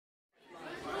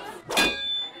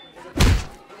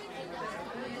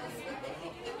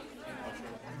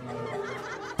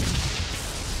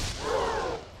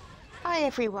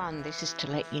everyone, this is to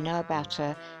let you know about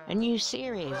a new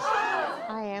series.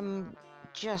 I am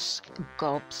just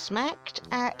gobsmacked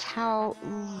at how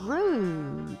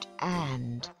rude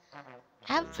and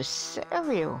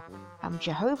adversarial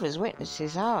Jehovah's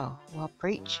Witnesses are while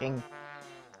preaching.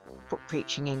 Put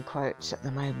preaching in quotes at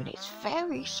the moment. It's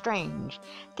very strange.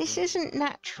 This isn't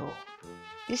natural.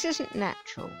 This isn't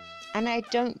natural. And I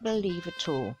don't believe at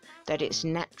all that it's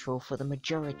natural for the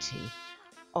majority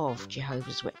of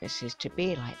Jehovah's Witnesses to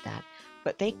be like that,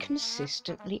 but they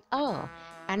consistently are,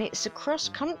 and it's across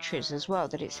countries as well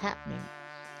that it's happening.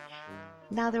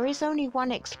 Now there is only one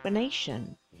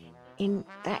explanation, in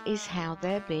that is how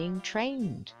they're being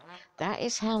trained, that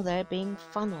is how they're being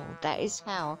funneled, that is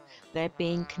how they're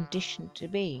being conditioned to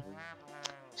be.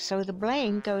 So the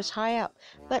blame goes high up,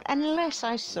 but unless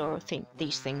I saw or think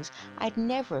these things, I'd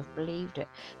never have believed it.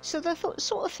 So the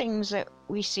sort of things that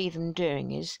we see them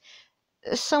doing is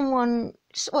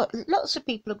lots of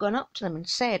people have gone up to them and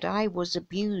said, I was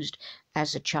abused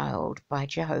as a child by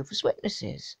Jehovah's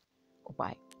Witnesses, or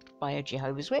by a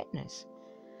Jehovah's Witness.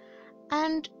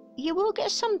 And you will get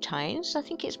sometimes, I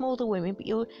think it's more the women, but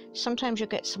sometimes you'll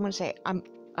get someone say, I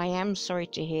am sorry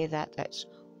to hear that, that's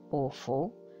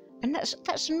awful. And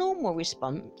that's a normal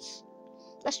response.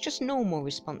 That's just normal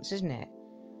response, isn't it?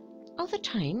 Other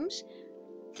times,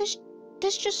 there's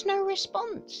just no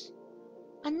response.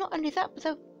 And not only that,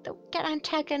 but they'll get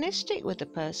antagonistic with the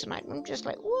person. I'm just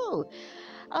like, whoa.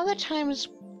 Other times,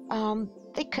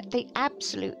 they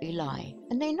absolutely lie,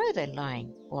 and they know they're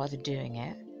lying while they're doing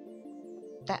it.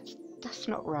 That's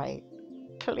not right.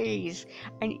 Please.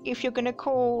 And if you're going to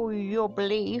call your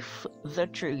belief the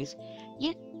truth,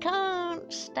 you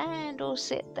can't stand or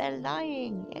sit there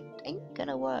lying. It ain't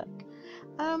gonna work.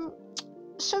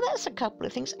 So that's a couple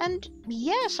of things. And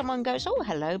yeah, someone goes, oh,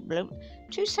 hello, blue.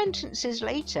 2 sentences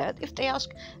later, if they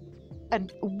ask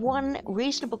one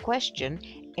reasonable question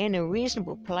in a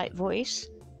reasonable, polite voice,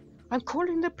 I'm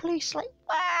calling the police. Like,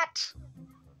 what?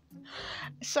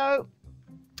 So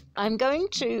I'm going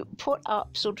to put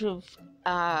up sort of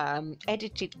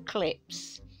edited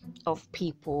clips of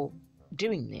people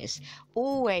doing this.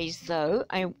 Always, though,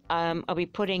 I'll be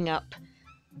putting up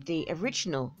the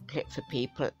original clip for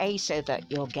people, so that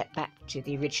you'll get back to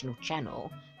the original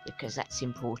channel, because that's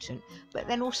important, but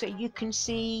then also you can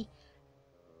see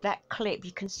that clip,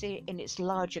 you can see it in its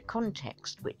larger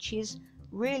context, which is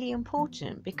really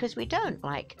important, because we don't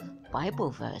like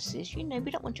Bible verses, we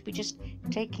don't want to be just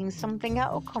taking something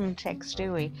out of context,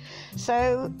 do we?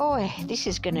 So, this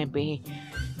is going to be,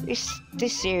 this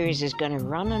series is going to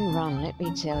run and run, let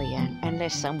me tell you,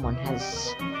 unless someone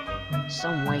has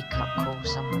some wake-up call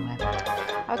somewhere.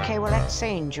 Okay, well, let's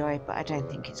say enjoy, but I don't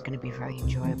think it's going to be very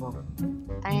enjoyable.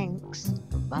 Thanks.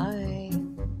 Bye.